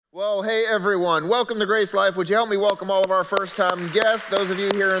Well, hey everyone, welcome to GraceLife. Would you help me welcome all of our first-time guests, those of you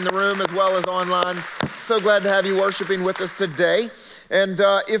here in the room as well as online. So glad to have you worshiping with us today. And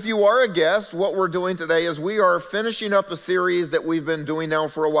if you are a guest, what we're doing today is we are finishing up a series that we've been doing now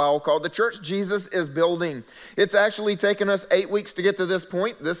for a while called The Church Jesus is Building. It's actually taken us 8 weeks to get to this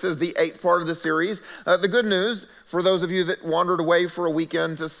point. This is the 8th part of the series. The good news, for those of you that wandered away for a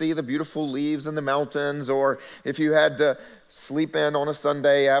weekend to see the beautiful leaves in the mountains, or if you had to sleep in on a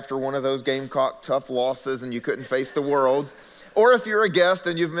Sunday after one of those Gamecock tough losses and you couldn't face the world, or if you're a guest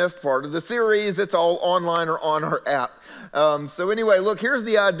and you've missed part of the series, it's all online or on our app. So anyway, look, here's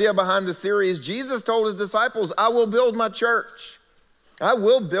the idea behind the series. Jesus told his disciples, I will build my church. I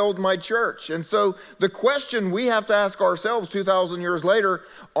will build my church. And so the question we have to ask ourselves 2,000 years later,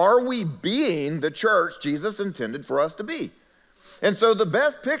 are we being the church Jesus intended for us to be? And so the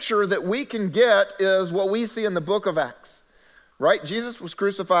best picture that we can get is what we see in the book of Acts. Right? Jesus was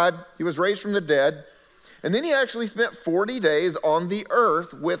crucified. He was raised from the dead. And then he actually spent 40 days on the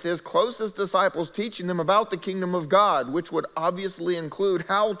earth with his closest disciples, teaching them about the kingdom of God, which would obviously include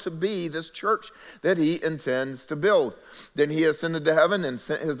how to be this church that he intends to build. Then he ascended to heaven and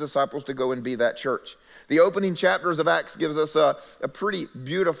sent his disciples to go and be that church. The opening chapters of Acts gives us a pretty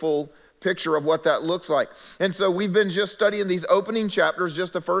beautiful picture of what that looks like. And so we've been just studying these opening chapters,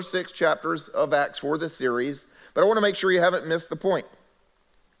 just the first 6 chapters of Acts for this series. But I want to make sure you haven't missed the point.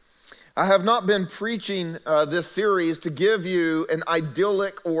 I have not been preaching this series to give you an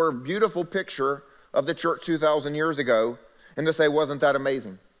idyllic or beautiful picture of the church 2,000 years ago and to say, wasn't that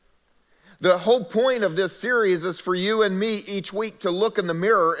amazing? The whole point of this series is for you and me each week to look in the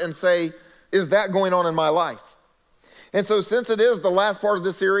mirror and say, is that going on in my life? And so since it is the last part of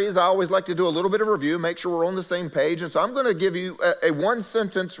the series, I always like to do a little bit of review, make sure we're on the same page. And so I'm going to give you a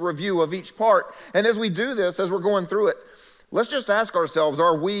one-sentence review of each part. And as we do this, as we're going through it, let's just ask ourselves,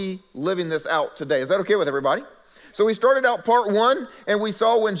 are we living this out today? Is that okay with everybody? So we started out part 1, and we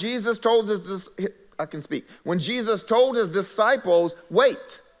saw when Jesus told when Jesus told his disciples,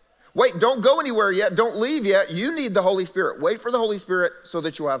 Wait, don't go anywhere yet. Don't leave yet. You need the Holy Spirit. Wait for the Holy Spirit so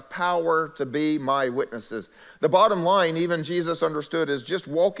that you'll have power to be my witnesses. The bottom line, even Jesus understood, is just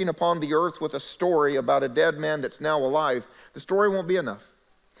walking upon the earth with a story about a dead man that's now alive. The story won't be enough.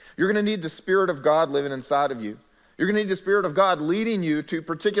 You're going to need the Spirit of God living inside of you. You're going to need the Spirit of God leading you to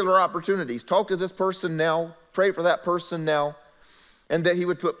particular opportunities. Talk to this person now. Pray for that person now. And that he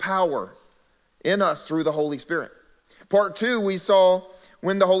would put power in us through the Holy Spirit. Part 2, we saw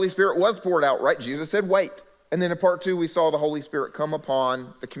when the Holy Spirit was poured out, right? Jesus said, wait. And then in part 2, we saw the Holy Spirit come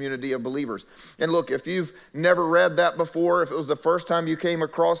upon the community of believers. And look, if you've never read that before, if it was the first time you came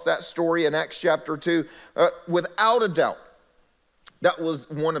across that story in Acts chapter 2, without a doubt, that was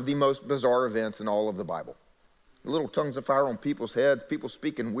one of the most bizarre events in all of the Bible. Little tongues of fire on people's heads, people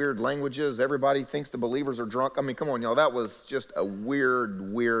speaking weird languages, everybody thinks the believers are drunk. I mean, come on, y'all, that was just a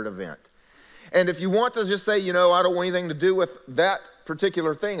weird event. And if you want to just say, I don't want anything to do with that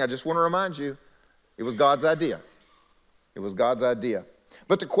particular thing, I just want to remind you, it was God's idea. It was God's idea.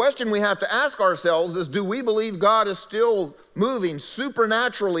 But the question we have to ask ourselves is, do we believe God is still moving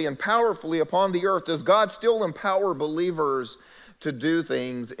supernaturally and powerfully upon the earth? Does God still empower believers to do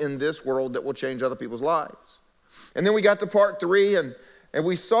things in this world that will change other people's lives? And then we got to part 3, and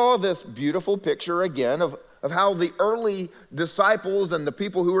we saw this beautiful picture again of how the early disciples and the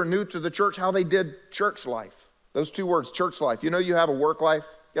people who were new to the church, how they did church life. Those 2 words, church life. You have a work life,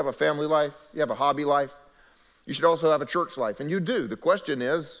 you have a family life, you have a hobby life. You should also have a church life, and you do. The question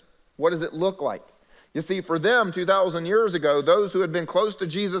is, what does it look like? You see, for them 2,000 years ago, those who had been close to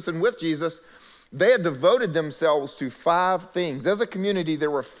Jesus and with Jesus, they had devoted themselves to 5 things. As a community,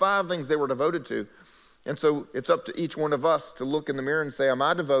 there were 5 things they were devoted to. And so it's up to each one of us to look in the mirror and say, am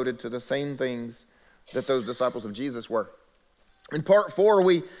I devoted to the same things that those disciples of Jesus were? In part 4,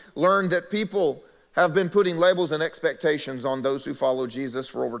 we learned that people have been putting labels and expectations on those who follow Jesus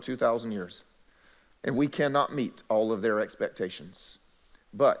for over 2,000 years. And we cannot meet all of their expectations.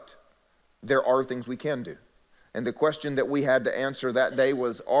 But there are things we can do. And the question that we had to answer that day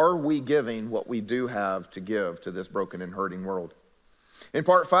was, are we giving what we do have to give to this broken and hurting world? In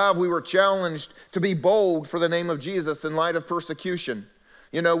part 5, we were challenged to be bold for the name of Jesus in light of persecution.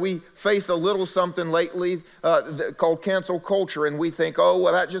 We face a little something lately called cancel culture, and we think,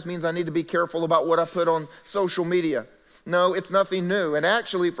 that just means I need to be careful about what I put on social media. No, it's nothing new. And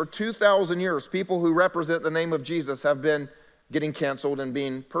actually, for 2,000 years, people who represent the name of Jesus have been getting canceled and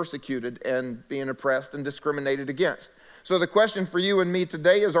being persecuted and being oppressed and discriminated against. So the question for you and me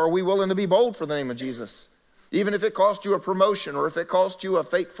today is, are we willing to be bold for the name of Jesus? Even if it cost you a promotion, or if it cost you a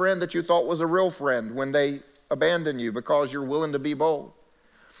fake friend that you thought was a real friend when they abandon you, because you're willing to be bold.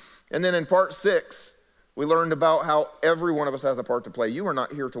 And then in part 6, we learned about how every one of us has a part to play. You are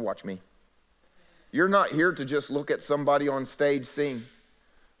not here to watch me. You're not here to just look at somebody on stage sing.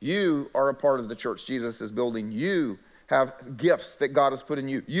 You are a part of the church Jesus is building. You have gifts that God has put in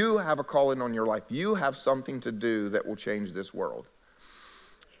you. You have a calling on your life. You have something to do that will change this world.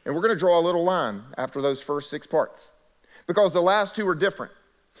 And we're going to draw a little line after those first 6 parts, because the last 2 are different.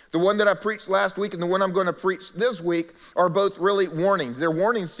 The one that I preached last week and the one I'm going to preach this week are both really warnings. They're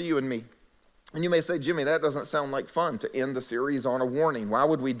warnings to you and me. And you may say, Jimmy, that doesn't sound like fun to end the series on a warning. Why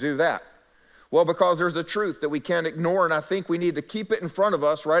would we do that? Well, because there's a truth that we can't ignore, and I think we need to keep it in front of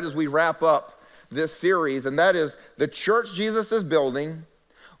us right as we wrap up this series, and that is the church Jesus is building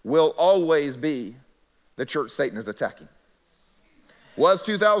will always be the church Satan is attacking. Was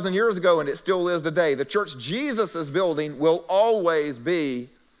 2,000 years ago, and it still is today. The church Jesus is building will always be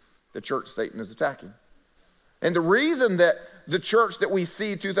the church Satan is attacking. And the reason that the church that we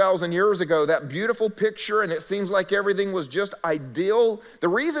see 2,000 years ago, that beautiful picture, and it seems like everything was just ideal, the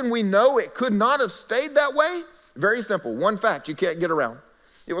reason we know it could not have stayed that way, very simple. One fact you can't get around.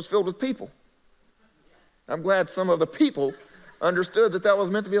 It was filled with people. I'm glad some of the people understood that was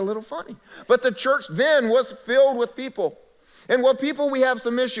meant to be a little funny. But the church then was filled with people. And with people, we have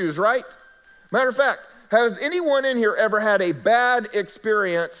some issues, right? Matter of fact, has anyone in here ever had a bad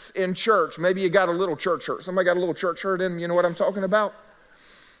experience in church? Maybe you got a little church hurt. Somebody got a little church hurt in them. You know what I'm talking about?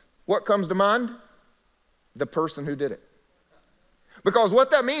 What comes to mind? The person who did it. Because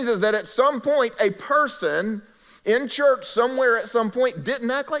what that means is that at some point, a person in church somewhere at some point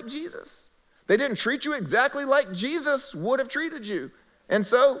didn't act like Jesus. They didn't treat you exactly like Jesus would have treated you. And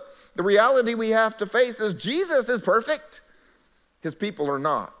so the reality we have to face is Jesus is perfect. His people are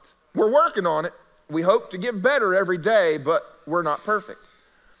not. We're working on it. We hope to get better every day, but we're not perfect.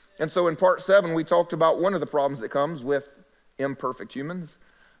 And so in part 7, we talked about one of the problems that comes with imperfect humans,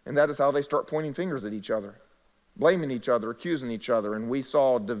 and that is how they start pointing fingers at each other, blaming each other, accusing each other, and we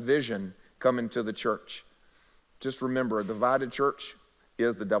saw division come into the church. Just remember, a divided church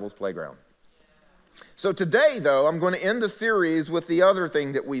is the devil's playground. So today, though, I'm going to end the series with the other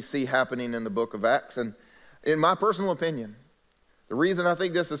thing that we see happening in the book of Acts, and in my personal opinion, the reason I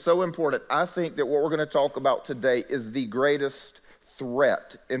think this is so important, I think that what we're going to talk about today is the greatest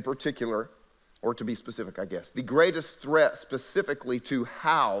threat in particular, or to be specific, I guess, the greatest threat specifically to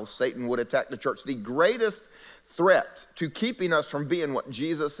how Satan would attack the church, the greatest threat to keeping us from being what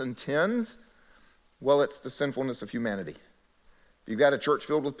Jesus intends, well, it's the sinfulness of humanity. If you've got a church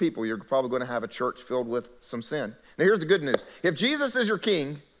filled with people, you're probably going to have a church filled with some sin. Now, here's the good news. If Jesus is your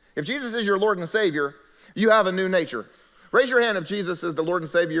king, if Jesus is your Lord and Savior, you have a new nature. Raise your hand if Jesus is the Lord and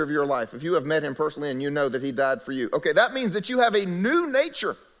Savior of your life, if you have met him personally and you know that he died for you. Okay, that means that you have a new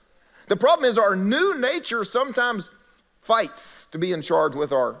nature. The problem is our new nature sometimes fights to be in charge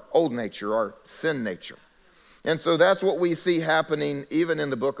with our old nature, our sin nature. And so that's what we see happening even in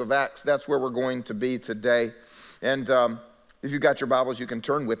the book of Acts. That's where we're going to be today. And if you've got your Bibles, you can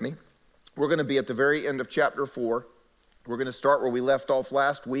turn with me. We're going to be at the very end of chapter 4. We're going to start where we left off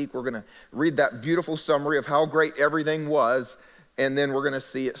last week. We're going to read that beautiful summary of how great everything was, and then we're going to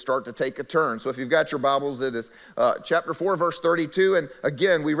see it start to take a turn. So if you've got your Bibles, it is chapter 4, verse 32. And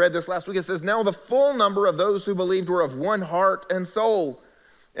again, we read this last week. It says, "Now the full number of those who believed were of one heart and soul.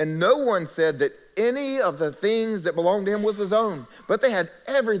 And no one said that any of the things that belonged to him was his own, but they had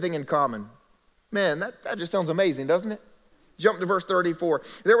everything in common." Man, that just sounds amazing, doesn't it? Jump to verse 34.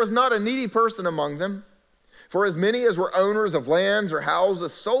 "There was not a needy person among them. For as many as were owners of lands or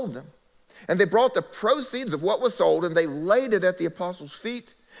houses sold them. And they brought the proceeds of what was sold, and they laid it at the apostles'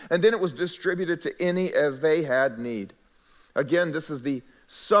 feet, and then it was distributed to any as they had need." Again, this is the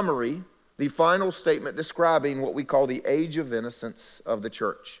summary, the final statement describing what we call the age of innocence of the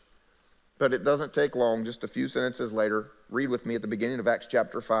church. But it doesn't take long, just a few sentences later. Read with me at the beginning of Acts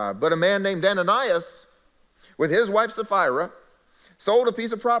chapter 5. "But a man named Ananias, with his wife Sapphira, sold a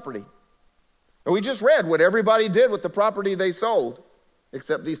piece of property." And we just read what everybody did with the property they sold,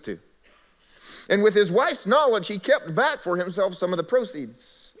 except these two. "And with his wife's knowledge, he kept back for himself some of the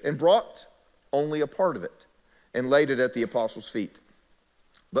proceeds and brought only a part of it and laid it at the apostles' feet.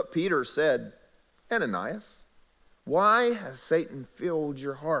 But Peter said, 'Ananias, why has Satan filled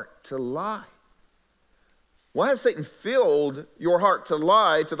your heart to lie? Why has Satan filled your heart to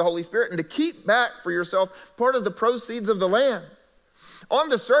lie to the Holy Spirit and to keep back for yourself part of the proceeds of the land?' On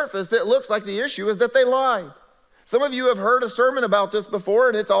the surface, it looks like the issue is that they lied. Some of you have heard a sermon about this before,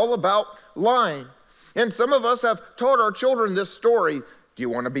 and it's all about lying. And some of us have taught our children this story. Do you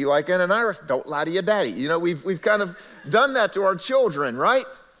want to be like Ananias? Don't lie to your daddy. You know, we've kind of done that to our children, right?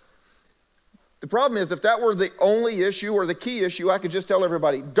 The problem is if that were the only issue or the key issue, I could just tell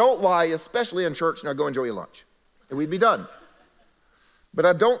everybody, don't lie, especially in church, now go enjoy your lunch. And we'd be done. But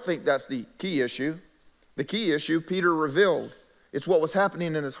I don't think that's the key issue. The key issue, Peter revealed, it's what was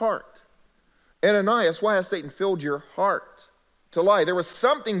happening in his heart. Ananias, why has Satan filled your heart to lie? There was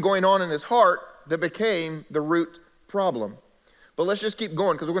something going on in his heart that became the root problem. But let's just keep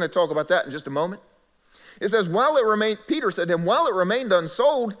going because we're going to talk about that in just a moment. It says, Peter said to him, while it remained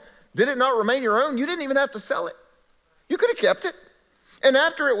unsold, did it not remain your own? You didn't even have to sell it. You could have kept it. And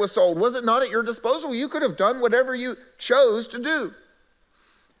after it was sold, was it not at your disposal? You could have done whatever you chose to do.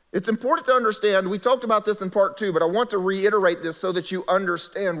 It's important to understand, we talked about this in part 2, but I want to reiterate this so that you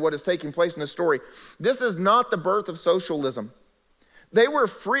understand what is taking place in this story. This is not the birth of socialism. They were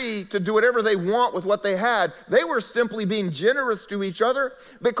free to do whatever they want with what they had. They were simply being generous to each other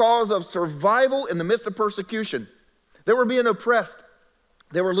because of survival in the midst of persecution. They were being oppressed.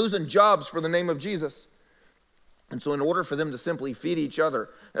 They were losing jobs for the name of Jesus. And so in order for them to simply feed each other,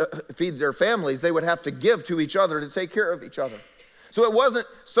 feed their families, they would have to give to each other to take care of each other. So it wasn't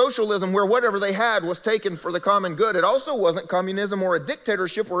socialism where whatever they had was taken for the common good. It also wasn't communism or a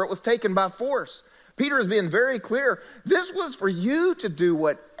dictatorship where it was taken by force. Peter is being very clear. This was for you to do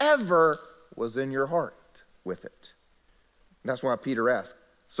whatever was in your heart with it. And that's why Peter asked,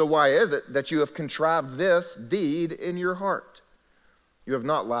 so why is it that you have contrived this deed in your heart? You have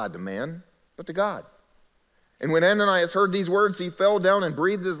not lied to man, but to God. And when Ananias heard these words, he fell down and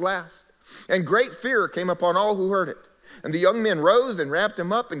breathed his last. And great fear came upon all who heard it. And the young men rose and wrapped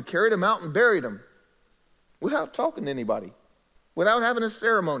him up and carried him out and buried him without talking to anybody, without having a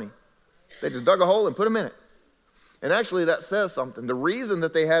ceremony. They just dug a hole and put him in it. And actually that says something. The reason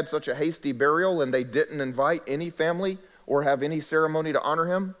that they had such a hasty burial and they didn't invite any family or have any ceremony to honor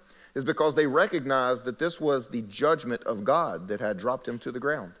him is because they recognized that this was the judgment of God that had dropped him to the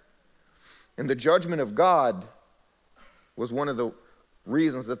ground. And the judgment of God was one of the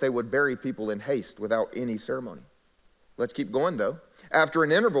reasons that they would bury people in haste without any ceremony. Let's keep going though. After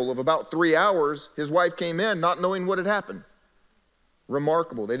an interval of about 3 hours, his wife came in not knowing what had happened.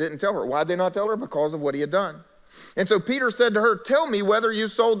 Remarkable. They didn't tell her. Why did they not tell her? Because of what he had done. And so Peter said to her, tell me whether you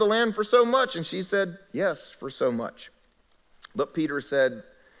sold the land for so much. And she said, yes, for so much. But Peter said,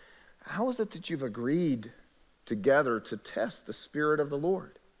 how is it that you've agreed together to test the Spirit of the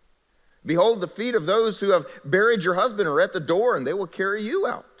Lord? Behold, the feet of those who have buried your husband are at the door, and they will carry you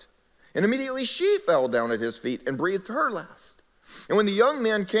out. And immediately she fell down at his feet and breathed her last. And when the young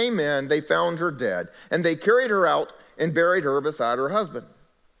men came in, they found her dead, and they carried her out and buried her beside her husband.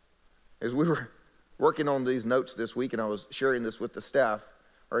 As we were working on these notes this week, and I was sharing this with the staff,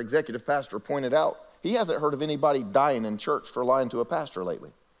 our executive pastor pointed out, he hasn't heard of anybody dying in church for lying to a pastor lately.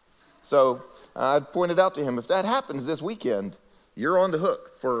 So I pointed out to him, if that happens this weekend, you're on the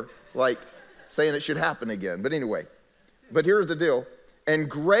hook for saying it should happen again. But anyway, but here's the deal. And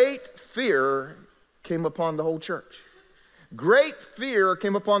great fear came upon the whole church. Great fear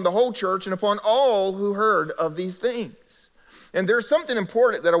came upon the whole church and upon all who heard of these things. And there's something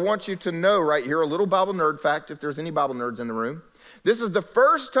important that I want you to know right here, a little Bible nerd fact, if there's any Bible nerds in the room. This is the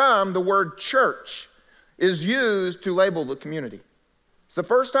first time the word church is used to label the community. It's the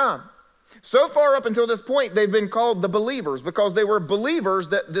first time. So far up until this point, they've been called the believers because they were believers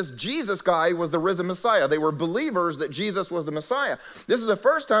that this Jesus guy was the risen Messiah. They were believers that Jesus was the Messiah. This is the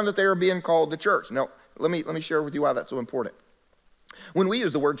first time that they are being called the church. Now, let me share with you why that's so important. When we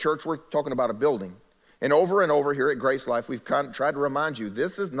use the word church, we're talking about a building. And over here at GraceLife, we've kind of tried to remind you,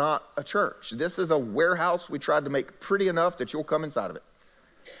 this is not a church. This is a warehouse we tried to make pretty enough that you'll come inside of it.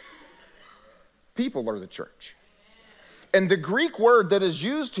 People are the church. And the Greek word that is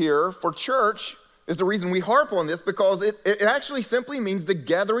used here for church is the reason we harp on this, because it actually simply means the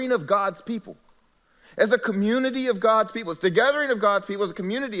gathering of God's people. As a community of God's people. It's the gathering of God's people as a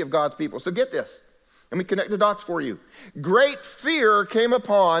community of God's people. So get this. Let me connect the dots for you. Great fear came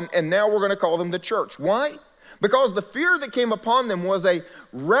upon, and now we're going to call them the church. Why? Because the fear that came upon them was a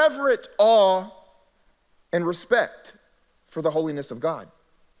reverent awe and respect for the holiness of God.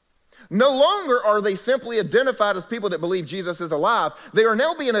 No longer are they simply identified as people that believe Jesus is alive. They are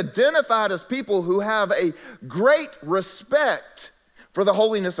now being identified as people who have a great respect for the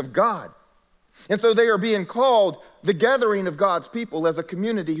holiness of God. And so they are being called the gathering of God's people as a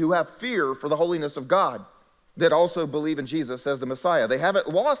community who have fear for the holiness of God that also believe in Jesus as the Messiah. They haven't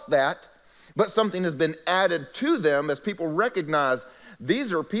lost that, but something has been added to them as people recognize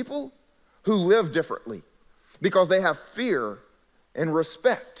these are people who live differently because they have fear and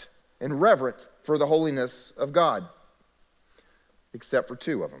respect and reverence for the holiness of God, except for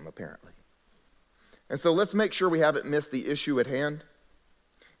two of them, apparently. And so let's make sure we haven't missed the issue at hand.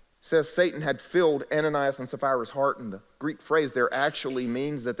 says Satan had filled Ananias and Sapphira's heart, and the Greek phrase there actually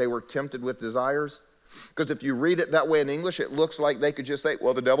means that they were tempted with desires. Because if you read it that way in English, it looks like they could just say,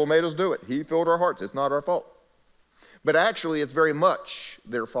 well, the devil made us do it. He filled our hearts. It's not our fault. But actually, it's very much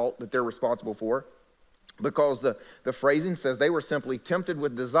their fault that they're responsible for, because the phrasing says they were simply tempted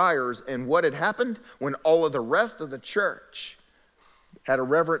with desires. And what had happened when all of the rest of the church had a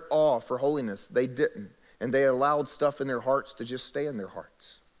reverent awe for holiness, they didn't. And they allowed stuff in their hearts to just stay in their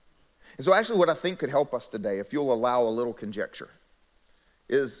hearts. And so actually what I think could help us today, if you'll allow a little conjecture,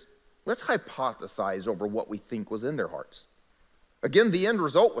 is let's hypothesize over what we think was in their hearts. Again, the end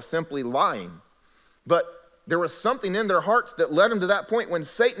result was simply lying. But there was something in their hearts that led them to that point. When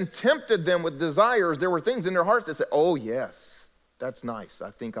Satan tempted them with desires, there were things in their hearts that said, oh yes, that's nice.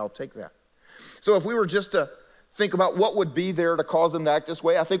 I think I'll take that. So if we were just to think about what would be there to cause them to act this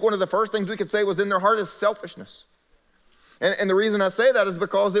way, I think one of the first things we could say was in their heart is selfishness. And the reason I say that is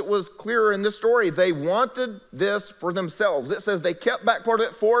because it was clearer in this story. They wanted this for themselves. It says they kept back part of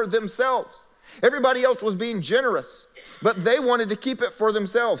it for themselves. Everybody else was being generous, but they wanted to keep it for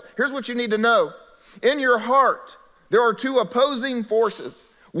themselves. Here's what you need to know. In your heart, there are two opposing forces.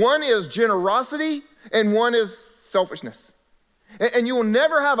 One is generosity and one is selfishness. And you will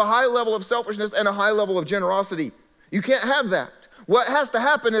never have a high level of selfishness and a high level of generosity. You can't have that. What has to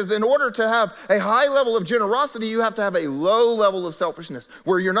happen is in order to have a high level of generosity, you have to have a low level of selfishness,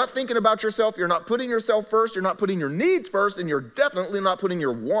 where you're not thinking about yourself, you're not putting yourself first, you're not putting your needs first, and you're definitely not putting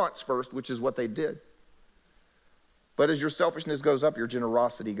your wants first, which is what they did. But as your selfishness goes up, your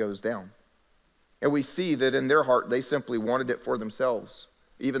generosity goes down. And we see that in their heart, they simply wanted it for themselves,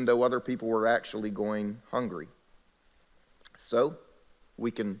 even though other people were actually going hungry. So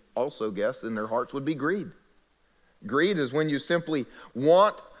we can also guess in their hearts would be greed. Greed is when you simply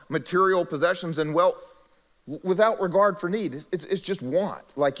want material possessions and wealth without regard for need. It's just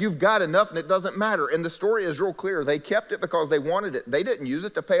want. Like you've got enough and it doesn't matter. And the story is real clear. They kept it because they wanted it. They didn't use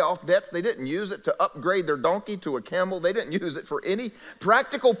it to pay off debts. They didn't use it to upgrade their donkey to a camel. They didn't use it for any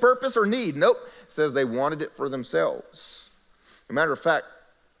practical purpose or need. Nope. It says they wanted it for themselves. As a matter of fact,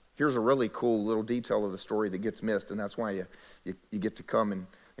 here's a really cool little detail of the story that gets missed, and that's why you get to come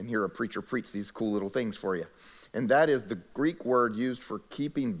and hear a preacher preach these cool little things for you. And that is the Greek word used for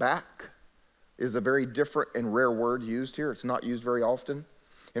keeping back is a very different and rare word used here. It's not used very often,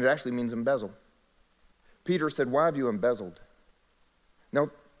 and it actually means embezzle. Peter said, why have you embezzled? Now,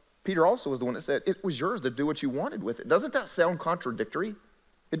 Peter also was the one that said, it was yours to do what you wanted with it. Doesn't that sound contradictory?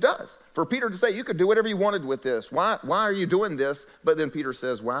 It does. For Peter to say, you could do whatever you wanted with this. Why are you doing this? But then Peter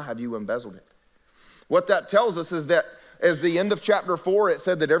says, why have you embezzled it? What that tells us is that as the end of chapter 4, it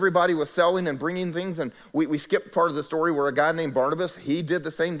said that everybody was selling and bringing things, and we skipped part of the story where a guy named Barnabas, he did the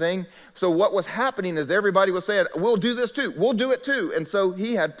same thing. So what was happening is everybody was saying, we'll do this too, we'll do it too. And so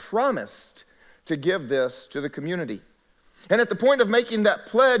he had promised to give this to the community. And at the point of making that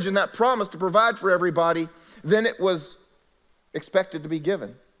pledge and that promise to provide for everybody, then it was expected to be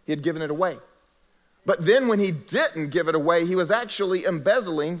given. He had given it away. But then when he didn't give it away, he was actually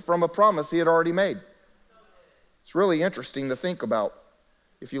embezzling from a promise he had already made. It's really interesting to think about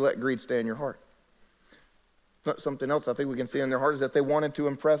if you let greed stay in your heart. Something else I think we can see in their heart is that they wanted to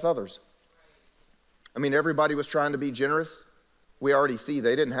impress others. I mean, everybody was trying to be generous. We already see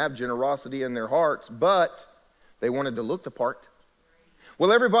they didn't have generosity in their hearts, but they wanted to look the part.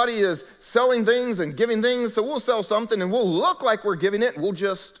 Well, everybody is selling things and giving things, so we'll sell something and we'll look like we're giving it, and we'll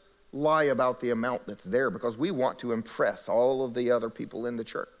just lie about the amount that's there because we want to impress all of the other people in the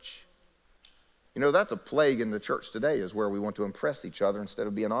church. You know, that's a plague in the church today, is where we want to impress each other instead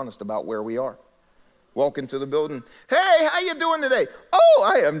of being honest about where we are. Walk into the building, hey, how you doing today?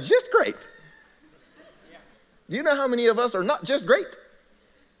 Oh, I am just great. Do you know how many of us are not just great?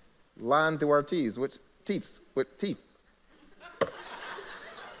 Lying through our teeth. With teeth.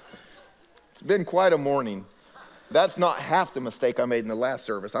 It's been quite a morning. That's not half the mistake I made in the last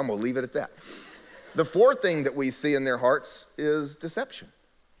service. I'm going to leave it at that. The fourth thing that we see in their hearts is deception.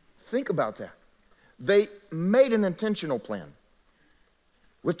 Think about that. They made an intentional plan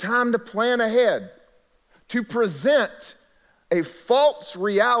with time to plan ahead to present a false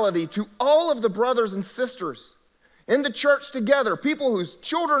reality to all of the brothers and sisters in the church together, people whose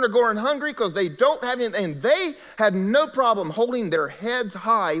children are going hungry because they don't have anything, and they had no problem holding their heads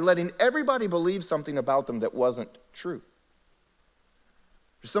high, letting everybody believe something about them that wasn't true.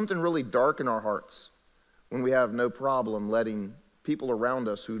 There's something really dark in our hearts when we have no problem letting people around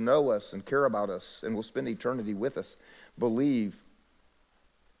us who know us and care about us and will spend eternity with us believe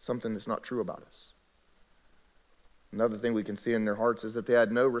something that's not true about us. Another thing we can see in their hearts is that they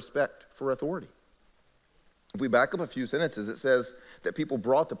had no respect for authority. If we back up a few sentences, it says that people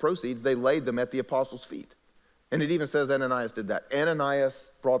brought the proceeds, they laid them at the apostles' feet. And it even says Ananias did that.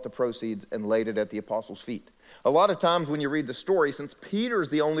 Ananias brought the proceeds and laid it at the apostles' feet. A lot of times when you read the story, since Peter's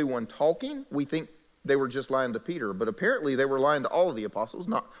the only one talking, we think they were just lying to Peter. But apparently they were lying to all of the apostles,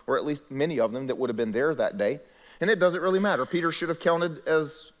 or at least many of them that would have been there that day. And it doesn't really matter. Peter should have counted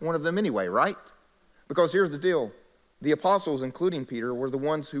as one of them anyway, right? Because here's the deal. The apostles, including Peter, were the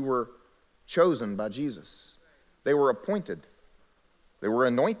ones who were chosen by Jesus. They were appointed. They were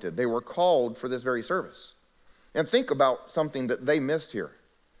anointed. They were called for this very service. And think about something that they missed here.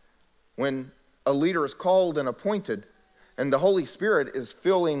 When a leader is called and appointed, and the Holy Spirit is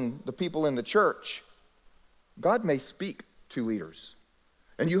filling the people in the church, God may speak to leaders.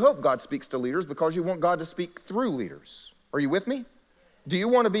 And you hope God speaks to leaders because you want God to speak through leaders. Are you with me? Do you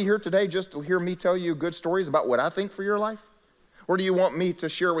want to be here today just to hear me tell you good stories about what I think for your life? Or do you want me to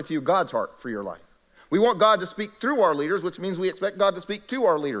share with you God's heart for your life? We want God to speak through our leaders, which means we expect God to speak to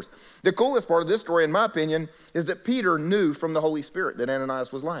our leaders. The coolest part of this story, in my opinion, is that Peter knew from the Holy Spirit that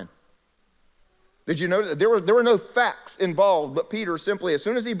Ananias was lying. Did you notice? There were no facts involved, but Peter simply, as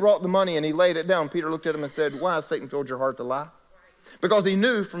soon as he brought the money and he laid it down, Peter looked at him and said, "Why has Satan filled your heart to lie?" Because he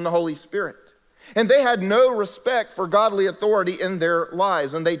knew from the Holy Spirit. And they had no respect for godly authority in their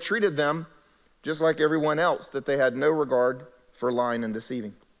lives, and they treated them just like everyone else, that they had no regard for lying and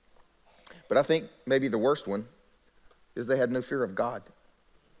deceiving. But I think maybe the worst one is they had no fear of God.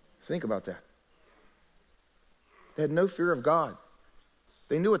 Think about that. They had no fear of God.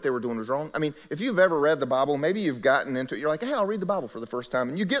 They knew what they were doing was wrong. I mean, if you've ever read the Bible, maybe you've gotten into it. You're like, hey, I'll read the Bible for the first time.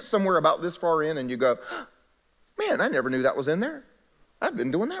 And you get somewhere about this far in and you go, man, I never knew that was in there. I've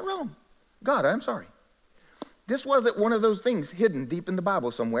been doing that wrong. God, I'm sorry. This wasn't one of those things hidden deep in the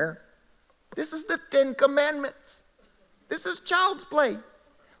Bible somewhere. This is the 10 Commandments. This is child's play.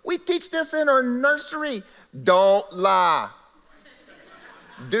 We teach this in our nursery. Don't lie.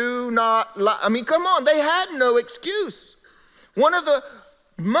 Do not lie. I mean, come on. They had no excuse. One of the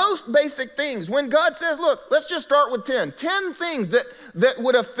most basic things, when God says, look, let's just start with 10. 10 things that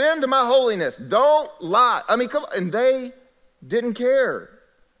would offend my holiness. Don't lie. I mean, come on. And they didn't care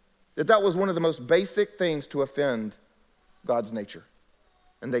that was one of the most basic things to offend God's nature.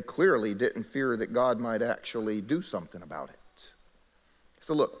 And they clearly didn't fear that God might actually do something about it.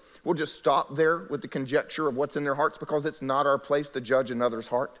 So look, we'll just stop there with the conjecture of what's in their hearts because it's not our place to judge another's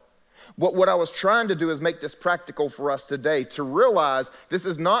heart. What I was trying to do is make this practical for us today to realize this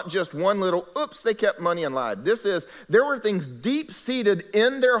is not just one little, oops, they kept money and lied. There were things deep-seated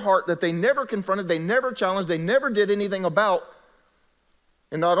in their heart that they never confronted, they never challenged, they never did anything about.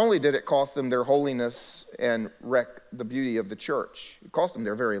 And not only did it cost them their holiness and wreck the beauty of the church, it cost them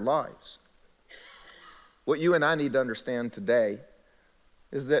their very lives. What you and I need to understand today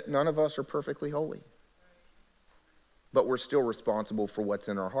is that none of us are perfectly holy. But we're still responsible for what's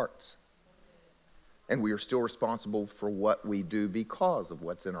in our hearts. And we are still responsible for what we do because of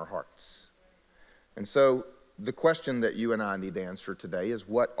what's in our hearts. And so the question that you and I need to answer today is,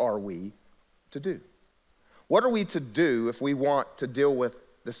 what are we to do? What are we to do if we want to deal with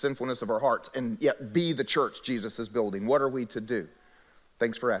the sinfulness of our hearts and yet be the church Jesus is building? What are we to do?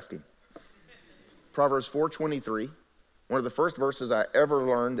 Thanks for asking. Proverbs 4:23. One of the first verses I ever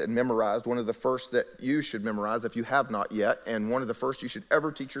learned and memorized, one of the first that you should memorize if you have not yet, and one of the first you should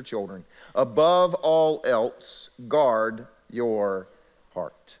ever teach your children. Above all else, guard your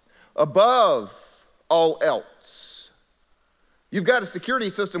heart. Above all else. You've got a security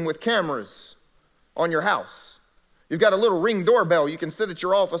system with cameras on your house. You've got a little Ring doorbell. You can sit at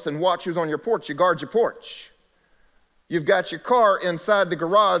your office and watch who's on your porch. You guard your porch. You've got your car inside the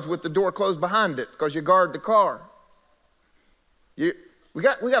garage with the door closed behind it because you guard the car. We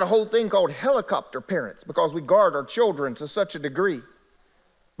got a whole thing called helicopter parents because we guard our children to such a degree.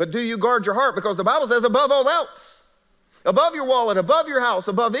 But do you guard your heart? Because the Bible says above all else, above your wallet, above your house,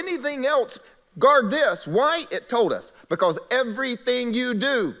 above anything else, guard this. Why? It told us. Because everything you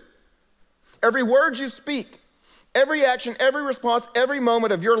do, every word you speak, every action, every response, every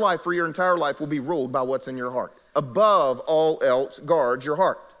moment of your life for your entire life will be ruled by what's in your heart. Above all else, guard your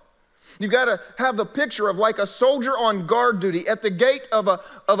heart. You've got to have the picture of like a soldier on guard duty at the gate of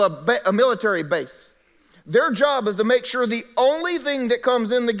a military base. Their job is to make sure the only thing that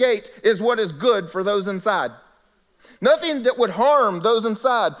comes in the gate is what is good for those inside. Nothing that would harm those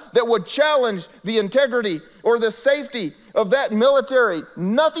inside, that would challenge the integrity or the safety of that military.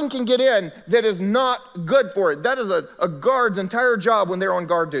 Nothing can get in that is not good for it. That is a guard's entire job when they're on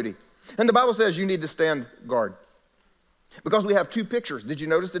guard duty. And the Bible says you need to stand guard. Because we have two pictures. Did you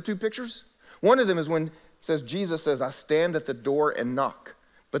notice the two pictures? One of them is when it says, Jesus says, I stand at the door and knock.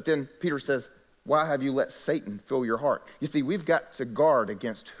 But then Peter says, Why have you let Satan fill your heart? You see, we've got to guard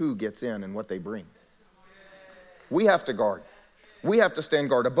against who gets in and what they bring. We have to guard. We have to stand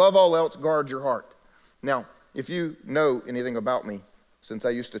guard. Above all else, guard your heart. Now, if you know anything about me, since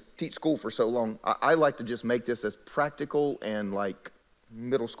I used to teach school for so long, I like to just make this as practical and like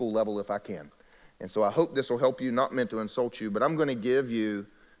middle school level if I can. And so I hope this will help you, not meant to insult you, but I'm going to give you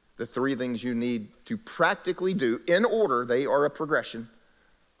the 3 things you need to practically do in order, they are a progression,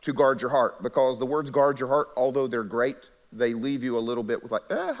 to guard your heart. Because the words guard your heart, although they're great, they leave you a little bit with like,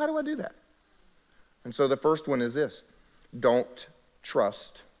 how do I do that? And so the first one is this: don't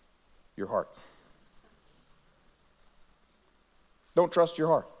trust your heart. Don't trust your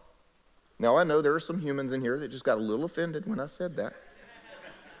heart. Now, I know there are some humans in here that just got a little offended when I said that.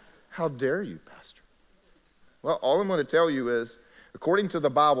 How dare you, Pastor? Well, all I'm going to tell you is, according to the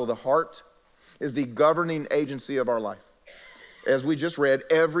Bible, the heart is the governing agency of our life. As we just read,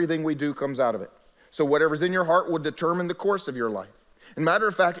 everything we do comes out of it. So whatever's in your heart will determine the course of your life. And matter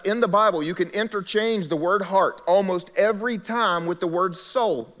of fact, in the Bible, you can interchange the word heart almost every time with the word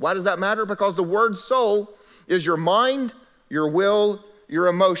soul. Why does that matter? Because the word soul is your mind, your will, your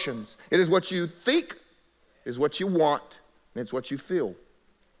emotions. It is what you think, is what you want, and it's what you feel.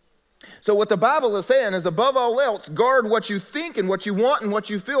 So what the Bible is saying is, above all else, guard what you think and what you want and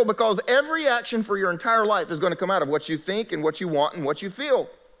what you feel, because every action for your entire life is going to come out of what you think and what you want and what you feel.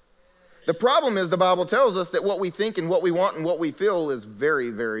 The problem is, the Bible tells us that what we think and what we want and what we feel is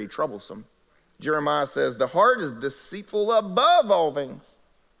very, very troublesome. Jeremiah says, the heart is deceitful above all things.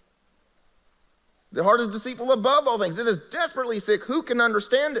 The heart is deceitful above all things. It is desperately sick. Who can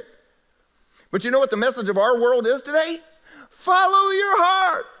understand it? But you know what the message of our world is today? Follow your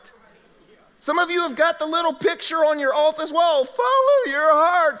heart. Some of you have got the little picture on your office wall. Follow your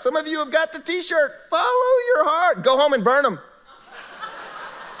heart. Some of you have got the t-shirt. Follow your heart. Go home and burn them.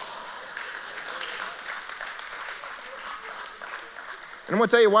 And I'm going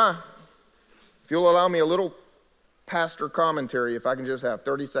to tell you why. If you'll allow me a little pastor commentary, if I can just have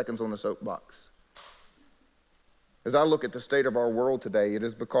 30 seconds on the soapbox. As I look at the state of our world today, it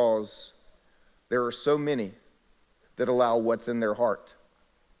is because there are so many that allow what's in their heart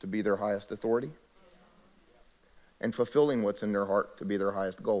to be their highest authority, and fulfilling what's in their heart to be their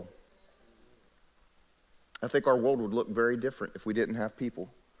highest goal. I think our world would look very different if we didn't have people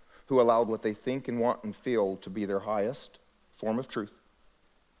who allowed what they think and want and feel to be their highest form of truth,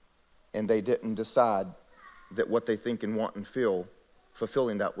 and they didn't decide that what they think and want and feel,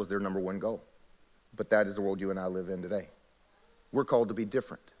 fulfilling that was their number one goal. But that is the world you and I live in today. We're called to be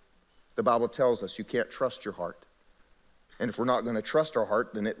different. The Bible tells us you can't trust your heart. And if we're not going to trust our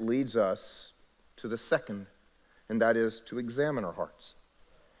heart, then it leads us to the second, and that is to examine our hearts.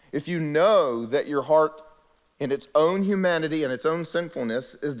 If you know that your heart in its own humanity and its own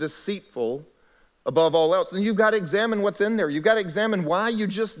sinfulness is deceitful above all else, then you've got to examine what's in there. You've got to examine why you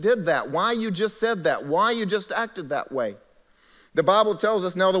just did that, why you just said that, why you just acted that way. The Bible tells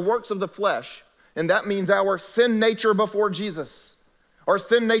us now the works of the flesh, and that means our sin nature before Jesus. Our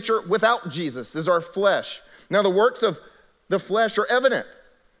sin nature without Jesus is our flesh. Now the works of the flesh are evident.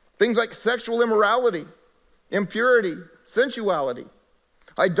 Things like sexual immorality, impurity, sensuality,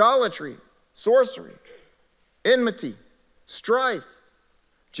 idolatry, sorcery, enmity, strife,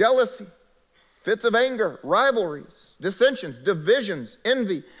 jealousy, fits of anger, rivalries, dissensions, divisions,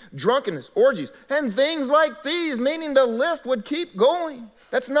 envy, drunkenness, orgies, and things like these, meaning the list would keep going.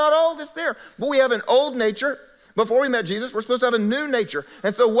 That's not all that's there. But we have an old nature. Before we met Jesus, we're supposed to have a new nature.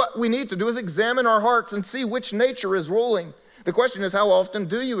 And so what we need to do is examine our hearts and see which nature is ruling. The question is, how often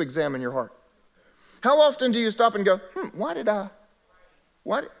do you examine your heart? How often do you stop and go,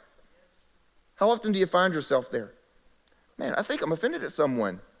 how often do you find yourself there? Man, I think I'm offended at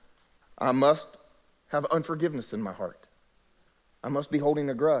someone. I must have unforgiveness in my heart. I must be holding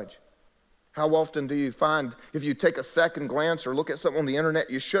a grudge. How often do you find, if you take a second glance or look at something on the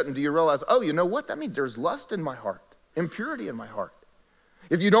internet you shouldn't, do you realize, oh, you know what? That means there's lust in my heart, impurity in my heart.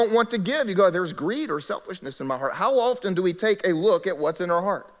 If you don't want to give, you go, there's greed or selfishness in my heart. How often do we take a look at what's in our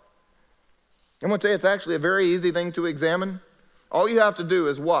heart? I'm going to tell you, it's actually a very easy thing to examine. All you have to do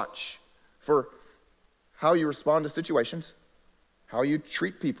is watch for how you respond to situations, how you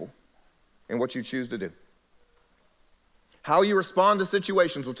treat people, and what you choose to do. How you respond to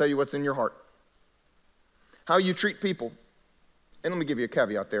situations will tell you what's in your heart. How you treat people, and let me give you a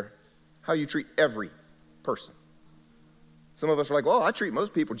caveat there, how you treat every person. Some of us are like, well, I treat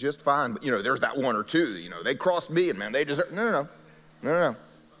most people just fine, but there's that one or two, they crossed me and man, they deserve, no.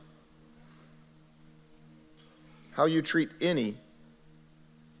 How you treat any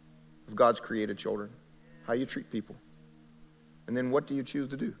of God's created children, how you treat people, and then what do you choose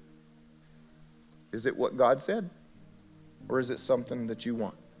to do? Is it what God said? Or is it something that you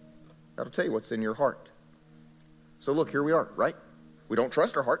want? That'll tell you what's in your heart. So look, here we are, right? We don't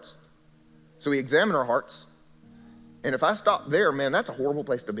trust our hearts. So we examine our hearts. And if I stop there, man, that's a horrible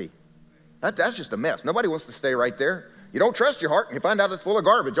place to be. That's just a mess. Nobody wants to stay right there. You don't trust your heart and you find out it's full of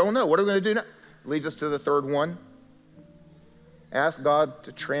garbage. Oh no, what are we going to do now? Leads us to the third one. Ask God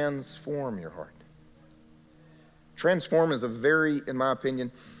to transform your heart. Transform is a very, in my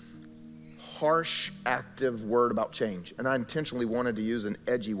opinion, harsh, active word about change. And I intentionally wanted to use an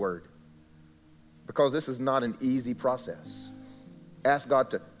edgy word because this is not an easy process. Ask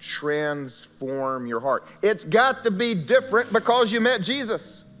God to transform your heart. It's got to be different because you met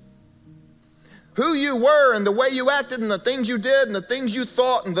Jesus. Who you were and the way you acted and the things you did and the things you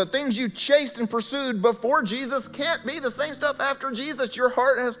thought and the things you chased and pursued before Jesus can't be the same stuff after Jesus. Your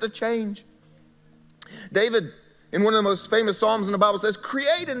heart has to change. David, in one of the most famous Psalms in the Bible, says,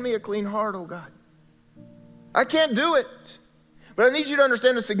 "Create in me a clean heart, O God." I can't do it. But I need you to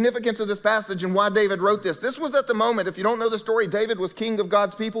understand the significance of this passage and why David wrote this. This was at the moment, if you don't know the story, David was king of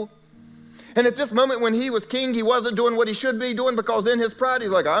God's people. And at this moment when he was king, he wasn't doing what he should be doing because in his pride,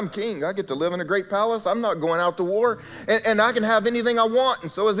 he's like, I'm king. I get to live in a great palace. I'm not going out to war. And I can have anything I want.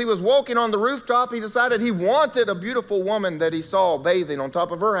 And so as he was walking on the rooftop, he decided he wanted a beautiful woman that he saw bathing on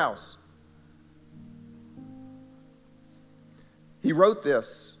top of her house. He wrote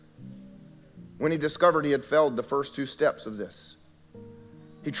this when he discovered he had failed the first two steps of this.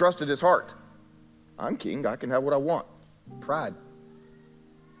 He trusted his heart. I'm king. I can have what I want. Pride.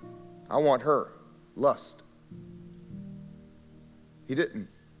 I want her. Lust. He didn't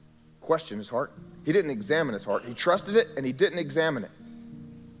question his heart. He didn't examine his heart. He trusted it and he didn't examine it.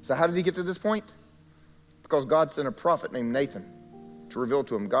 So how did he get to this point? Because God sent a prophet named Nathan to reveal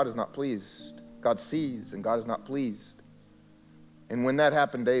to him God is not pleased. God sees and God is not pleased. And when that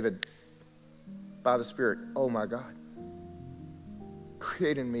happened, David, by the Spirit, oh my God,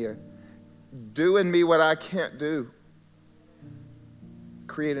 create in me do in me what I can't do.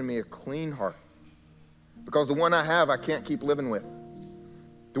 Create in me a clean heart. Because the one I have, I can't keep living with.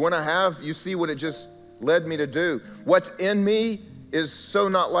 The one I have, you see what it just led me to do. What's in me is so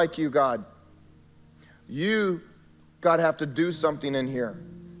not like you, God. You, God, have to do something in here.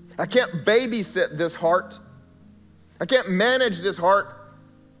 I can't babysit this heart. I can't manage this heart.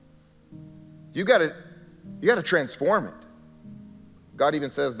 You got to transform it. God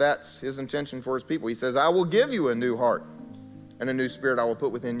even says that's his intention for his people. He says, I will give you a new heart and a new spirit I will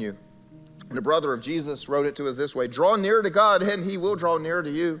put within you. And the brother of Jesus wrote it to us this way: draw near to God and he will draw near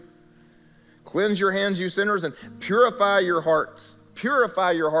to you. Cleanse your hands, you sinners, and purify your hearts.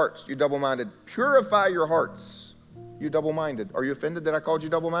 Purify your hearts, you double-minded. Purify your hearts, you double-minded. Are you offended that I called you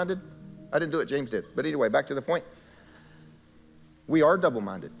double-minded? I didn't do it, James did. But anyway, back to the point. We are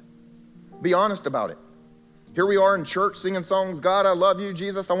double-minded. Be honest about it. Here we are in church singing songs, God, I love you,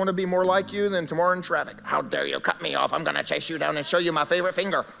 Jesus, I want to be more like you. And then tomorrow in traffic, how dare you cut me off? I'm going to chase you down and show you my favorite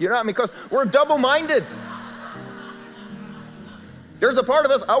finger. You know what I mean? Because we're double-minded. There's a part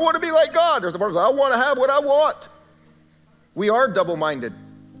of us, I want to be like God. There's a part of us, I want to have what I want. We are double-minded.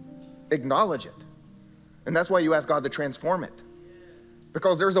 Acknowledge it. And that's why you ask God to transform it.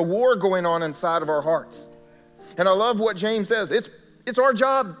 Because there's a war going on inside of our hearts. And I love what James says. It's our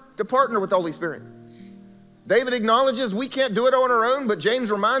job to partner with the Holy Spirit. David acknowledges we can't do it on our own, but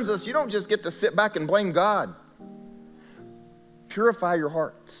James reminds us you don't just get to sit back and blame God. Purify your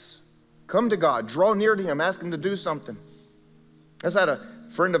hearts. Come to God. Draw near to him. Ask him to do something. I just had a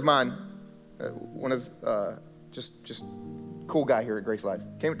friend of mine, one of just cool guy here at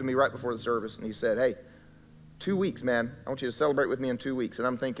GraceLife, came up to me right before the service and he said, hey, 2 weeks, man. I want you to celebrate with me in 2 weeks. And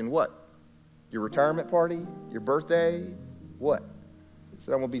I'm thinking, what? Your retirement party? Your birthday? What? He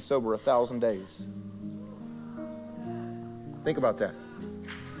said, I'm going to be sober 1,000 days. Think about that.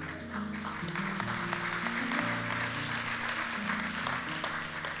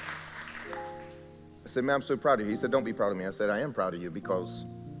 I said, man, I'm so proud of you. He said, don't be proud of me. I said, I am proud of you because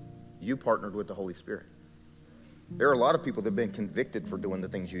you partnered with the Holy Spirit. There are a lot of people that have been convicted for doing the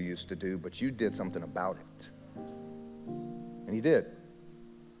things you used to do, but you did something about it. And he did.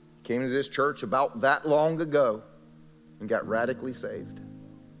 Came to this church about that long ago and got radically saved.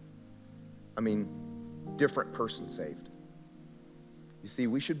 I mean, different person saved. You see,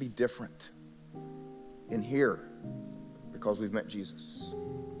 we should be different in here because we've met Jesus.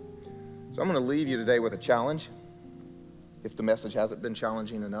 So I'm going to leave you today with a challenge, if the message hasn't been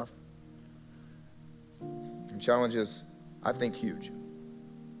challenging enough. The challenge is, I think, huge.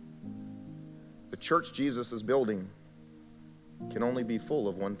 The church Jesus is building can only be full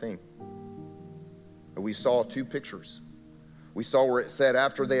of one thing. And we saw two pictures. We saw where it said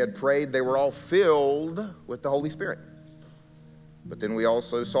after they had prayed, they were all filled with the Holy Spirit. But then we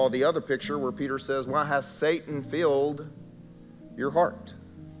also saw the other picture where Peter says, why has Satan filled your heart?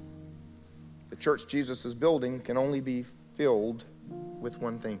 The church Jesus is building can only be filled with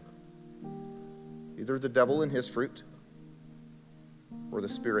one thing. Either the devil and his fruit or the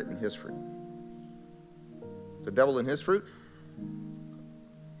Spirit and his fruit. The devil and his fruit: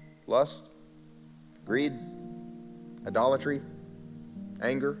 lust, greed, idolatry,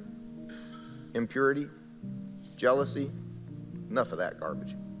 anger, impurity, jealousy. Enough of that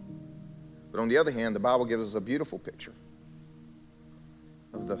garbage. But on the other hand, the Bible gives us a beautiful picture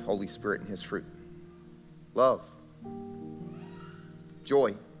of the Holy Spirit and his fruit. Love,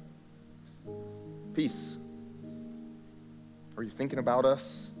 joy, peace. Are you thinking about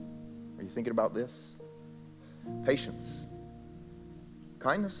us? Are you thinking about this? Patience,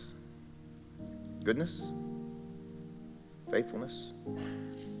 kindness, goodness, faithfulness,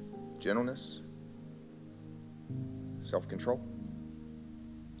 gentleness, self-control.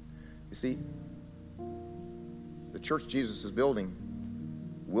 You see, the church Jesus is building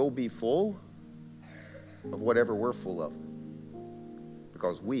will be full of whatever we're full of,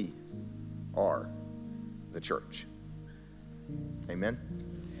 because we are the church. Amen?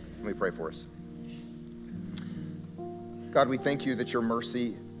 Let me pray for us. God, we thank you that your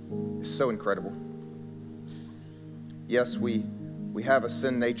mercy is so incredible. Yes, we have a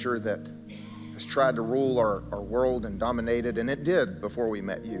sin nature that has tried to rule our world and dominate it, and it did before we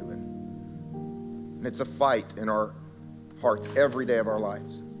met you. And it's a fight in our hearts every day of our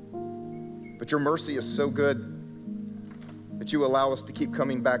lives. But your mercy is so good that you allow us to keep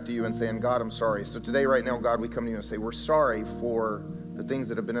coming back to you and saying, God, I'm sorry. So today, right now, God, we come to you and say, we're sorry for the things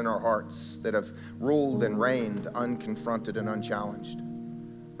that have been in our hearts, that have ruled and reigned unconfronted and unchallenged.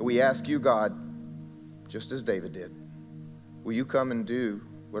 But we ask you, God, just as David did, will you come and do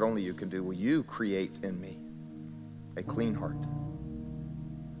what only you can do? Will you create in me a clean heart?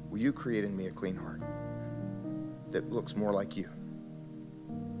 Will you create in me a clean heart that looks more like you?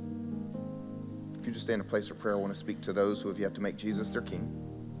 If you just stay in a place of prayer, I want to speak to those who have yet to make Jesus their King.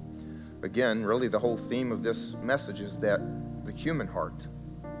 Again, really the whole theme of this message is that the human heart,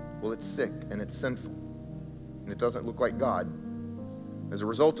 well, it's sick and it's sinful and it doesn't look like God. As a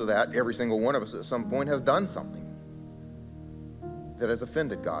result of that, every single one of us at some point has done something that has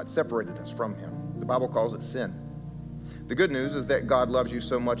offended God, separated us from him. The Bible calls it sin. The good news is that God loves you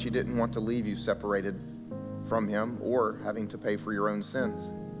so much he didn't want to leave you separated from him or having to pay for your own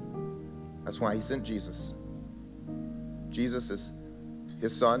sins. That's why he sent Jesus. Jesus is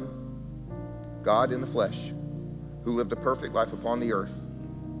his son, God in the flesh, who lived a perfect life upon the earth,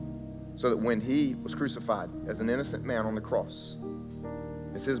 so that when he was crucified as an innocent man on the cross,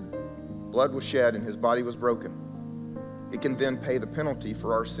 as his blood was shed and his body was broken, it can then pay the penalty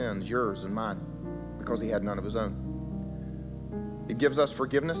for our sins, yours and mine, because he had none of his own. It gives us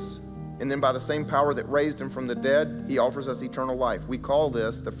forgiveness, and then by the same power that raised him from the dead, he offers us eternal life. We call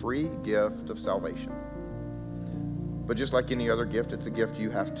this the free gift of salvation. But just like any other gift, it's a gift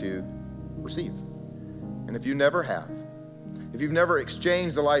you have to receive. And if you never have, if you've never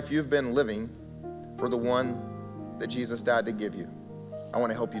exchanged the life you've been living for the one that Jesus died to give you, I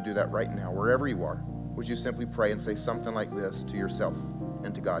want to help you do that right now, wherever you are. Would you simply pray and say something like this to yourself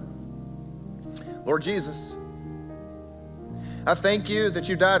and to God? Lord Jesus, I thank you that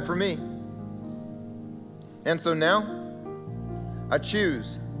you died for me. And so now, I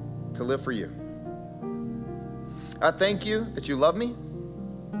choose to live for you. I thank you that you love me.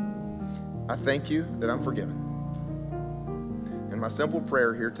 I thank you that I'm forgiven. And my simple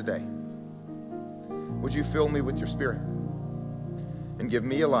prayer here today, would you fill me with your Spirit and give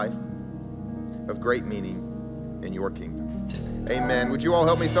me a life of great meaning in your kingdom? Amen. Would you all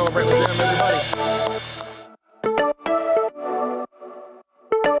help me celebrate with them, everybody?